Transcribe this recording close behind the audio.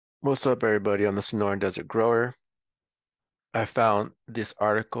What's up, everybody, on the Sonoran Desert Grower? I found this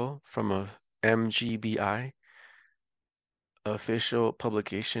article from a MGBI official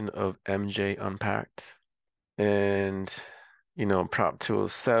publication of MJ Unpacked. And, Prop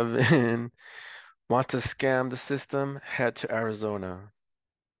 207 want to scam the system, head to Arizona.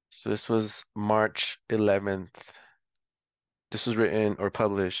 So this was March 11th. This was written or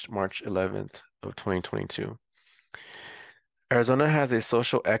published March 11th of 2022. Arizona has a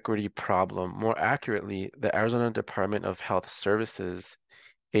social equity problem. More accurately, the Arizona Department of Health Services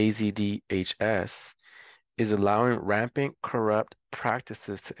AZDHS is allowing rampant corrupt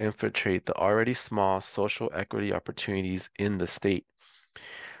practices to infiltrate the already small social equity opportunities in the state,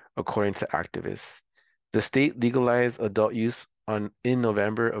 according to activists. The state legalized adult use in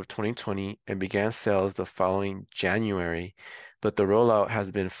November of 2020 and began sales the following January, but the rollout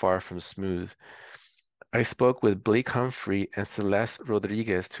has been far from smooth. I spoke with Blake Humphrey and Celeste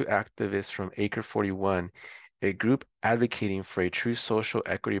Rodriguez, two activists from Acre 41, a group advocating for a true social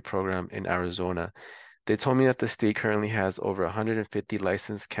equity program in Arizona. They told me that the state currently has over 150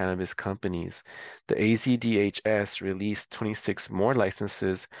 licensed cannabis companies. The AZDHS released 26 more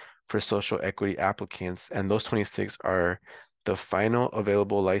licenses for social equity applicants, and those 26 are the final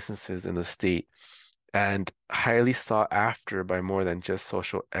available licenses in the state and highly sought after by more than just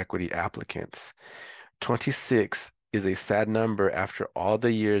social equity applicants. 26 is a sad number after all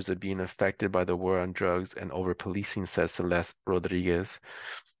the years of being affected by the war on drugs and over policing, says Celeste Rodriguez.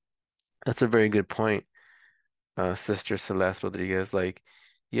 That's a very good point, Sister Celeste Rodriguez. Like,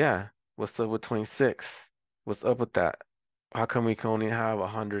 yeah, what's up with 26? What's up with that? How come we can only have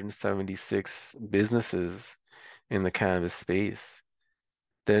 176 businesses in the cannabis space?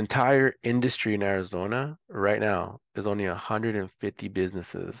 The entire industry in Arizona right now is only 150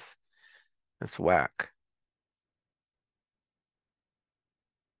 businesses. That's whack.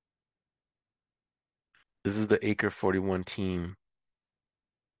 This is the Acre 41 team.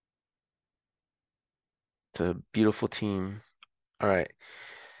 It's a beautiful team. All right.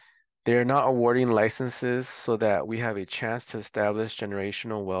 They are not awarding licenses so that we have a chance to establish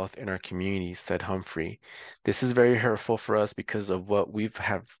generational wealth in our communities, said Humphrey. This is very hurtful for us because of what we've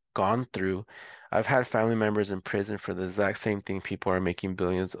have gone through. I've had family members in prison for the exact same thing people are making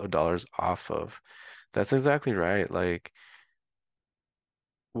billions of dollars off of. That's exactly right. Like,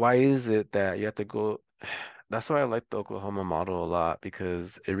 why is it that you have to go? That's why I like the Oklahoma model a lot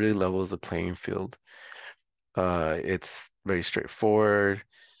because it really levels the playing field. It's very straightforward.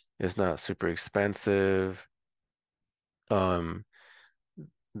 It's not super expensive. Um,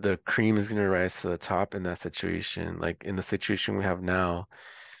 the cream is gonna rise to the top in that situation. Like in the situation we have now,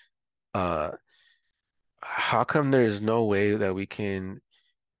 uh, how come there's no way that we can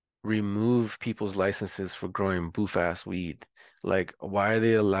remove people's licenses for growing boof-ass weed? Like, why are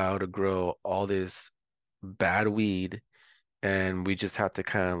they allowed to grow all this bad weed and we just have to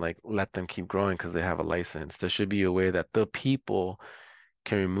kind of like let them keep growing because they have a license? There should be a way that the people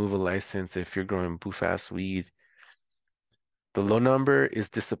can remove a license if you're growing boof-ass weed. The low number is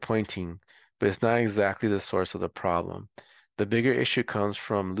disappointing, but it's not exactly the source of the problem. The bigger issue comes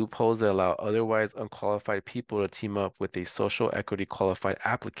from loopholes that allow otherwise unqualified people to team up with a social equity qualified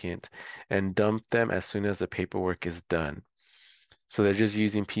applicant and dump them as soon as the paperwork is done. So they're just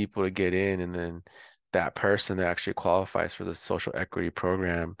using people to get in, and then that person that actually qualifies for the social equity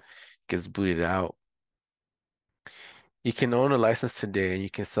program gets booted out. You can own a license today and you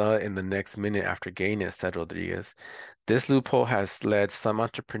can sell it in the next minute after getting it, said Rodriguez. This loophole has led some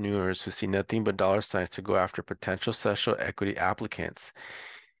entrepreneurs who see nothing but dollar signs to go after potential social equity applicants.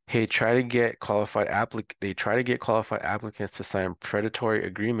 They try to get qualified applicants to sign predatory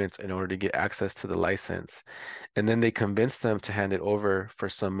agreements in order to get access to the license. And then they convince them to hand it over for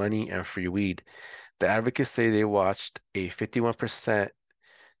some money and free weed. The advocates say they watched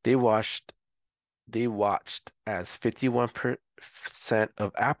they watched as 51%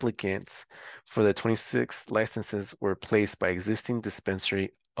 of applicants for the 26 licenses were placed by existing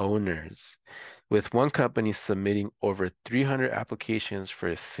dispensary owners, with one company submitting over 300 applications for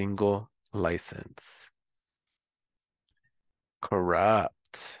a single license.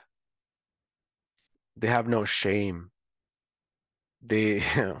 Corrupt. They have no shame. They,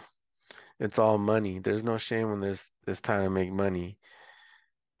 it's all money. There's no shame when there's time to make money.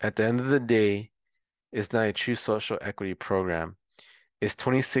 At the end of the day, it's not a true social equity program. Is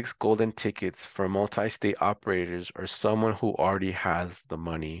 26 golden tickets for multi-state operators or someone who already has the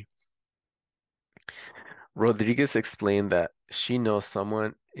money. Rodriguez explained that she knows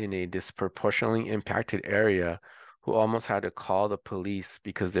someone in a disproportionately impacted area who almost had to call the police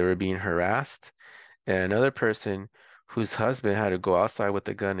because they were being harassed, and another person whose husband had to go outside with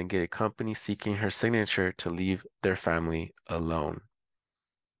a gun and get a company seeking her signature to leave their family alone.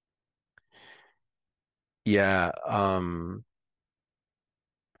 Yeah,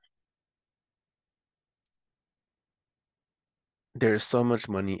 there's so much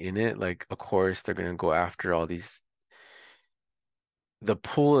money in it. Like, of course, they're gonna go after all these. The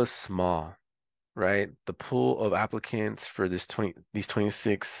pool is small, right? The pool of applicants for these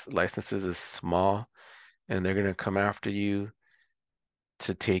 26 licenses is small, and they're gonna come after you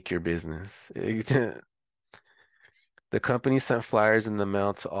to take your business. The company sent flyers in the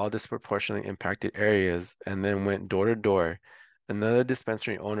mail to all disproportionately impacted areas and then went door to door. Another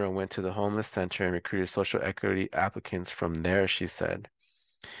dispensary owner went to the homeless center and recruited social equity applicants from there, she said.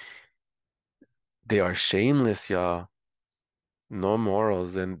 They are shameless, y'all. No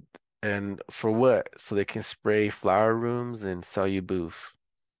morals. And for what? So they can spray flower rooms and sell you booth.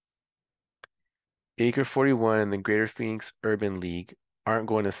 Acre 41 and the Greater Phoenix Urban League aren't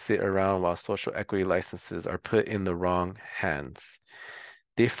going to sit around while social equity licenses are put in the wrong hands.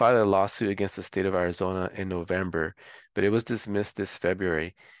 They filed a lawsuit against the state of Arizona in November, but it was dismissed this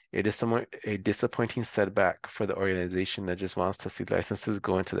February. It is somewhat a disappointing setback for the organization that just wants to see licenses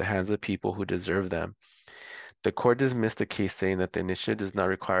go into the hands of people who deserve them. The court dismissed the case, saying that the initiative does not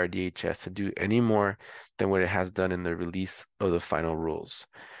require DHS to do any more than what it has done in the release of the final rules.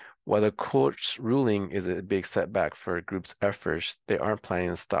 While the court's ruling is a big setback for a group's efforts, they aren't planning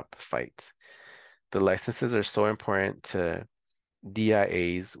to stop the fight. The licenses are so important to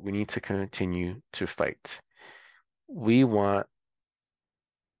DIAs, we need to continue to fight. We want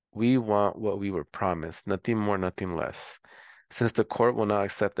we want what we were promised, nothing more, nothing less. Since the court will not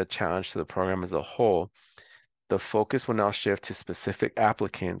accept the challenge to the program as a whole, the focus will now shift to specific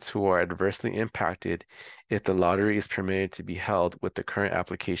applicants who are adversely impacted if the lottery is permitted to be held with the current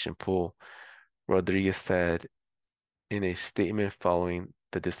application pool, Rodriguez said in a statement following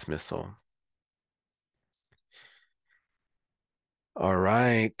the dismissal. All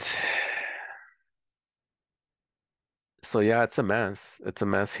right. So yeah, it's a mess. It's a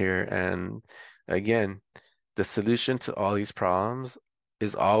mess here. And again, the solution to all these problems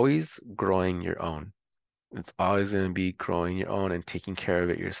is always growing your own. It's always going to be growing your own and taking care of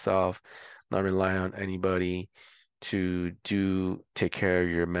it yourself, not rely on anybody to take care of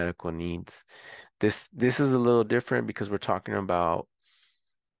your medical needs. This is a little different because we're talking about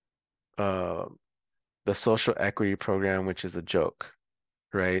uh the social equity program, which is a joke,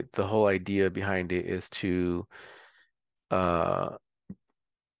 right? The whole idea behind it is to uh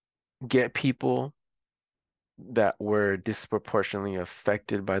get people that were disproportionately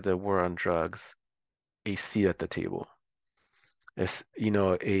affected by the war on drugs a seat at the table. It's,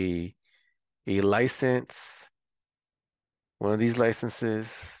 a license, one of these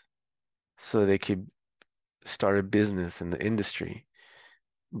licenses, so they could start a business in the industry.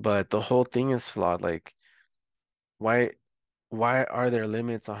 But the whole thing is flawed. Like, why why are there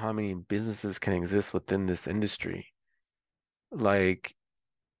limits on how many businesses can exist within this industry? Like,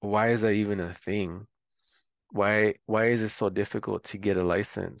 why is that even a thing? Why is it so difficult to get a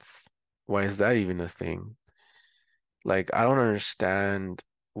license? Why is that even a thing? Like, I don't understand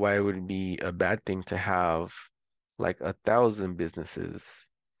why it would be a bad thing to have like 1,000 businesses,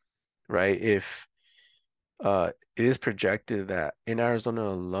 right? If it is projected that in Arizona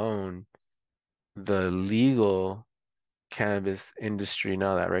alone, the legal cannabis industry,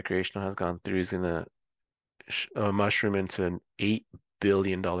 now that recreational has gone through, is gonna mushroom into an $8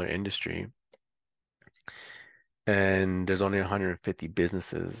 billion industry, and there's only 150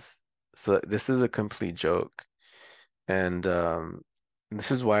 businesses. So this is a complete joke. And this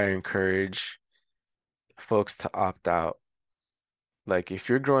is why I encourage folks to opt out. Like if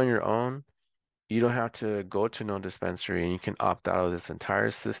you're growing your own, you don't have to go to no dispensary and you can opt out of this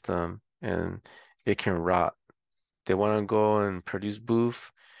entire system and it can rot. They want to go and produce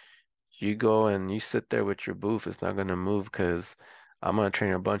booth. You go and you sit there with your booth. It's not going to move because I'm going to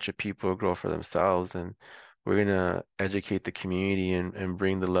train a bunch of people to grow for themselves and we're going to educate the community and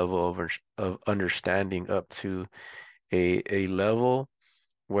bring the level of understanding up to a level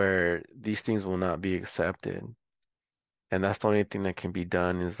where these things will not be accepted. And that's the only thing that can be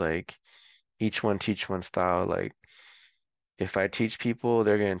done is like each one teach one style. Like if I teach people,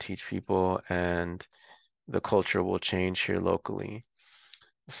 they're going to teach people and the culture will change here locally.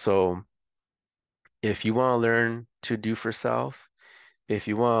 So if you want to learn to do for self, if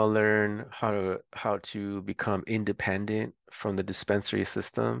you want to learn how to become independent from the dispensary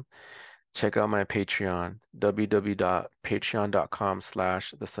system, check out my Patreon,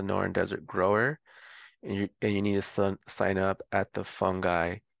 www.patreon.com/the Sonoran Desert Grower. And you need to sign up at the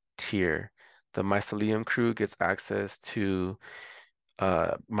fungi tier. The Mycelium crew gets access to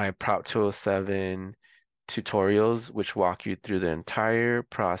my Prop 207 tutorials, which walk you through the entire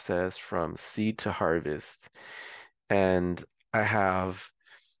process from seed to harvest. And I have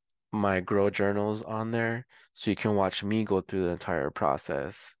my grow journals on there, so you can watch me go through the entire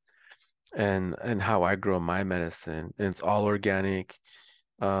process and how I grow my medicine. And it's all organic.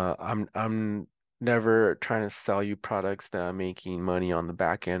 I'm never trying to sell you products that I'm making money on the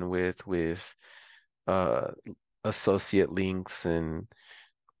back end with uh associate links, and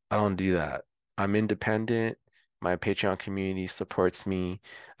I don't do that. I'm independent. My Patreon community supports me.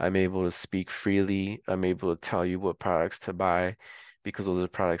 I'm able to speak freely. I'm able to tell you what products to buy because those are the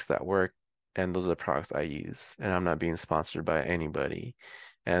products that work and those are the products I use. And I'm not being sponsored by anybody.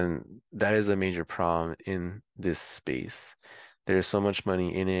 And that is a major problem in this space. There's so much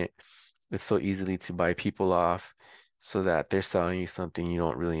money in it. It's so easily to buy people off so that they're selling you something you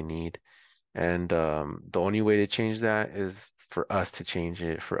don't really need. And the only way to change that is for us to change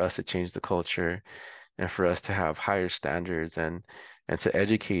it, for us to change the culture, and for us to have higher standards and to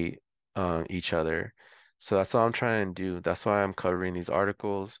educate each other. So that's all I'm trying to do. That's why I'm covering these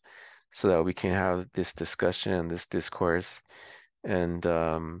articles so that we can have this discussion, this discourse. And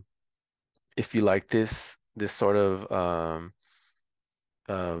if you like this sort of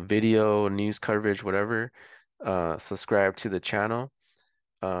video, news coverage, whatever, subscribe to the channel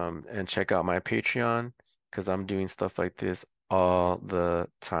and check out my Patreon because I'm doing stuff like this all the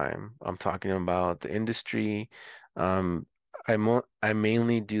time. I'm talking about the industry. Um, I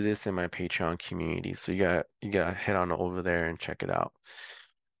mainly do this in my Patreon community, so you got to head on over there and check it out.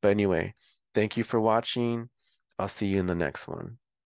 But anyway, thank you for watching. I'll see you in the next one.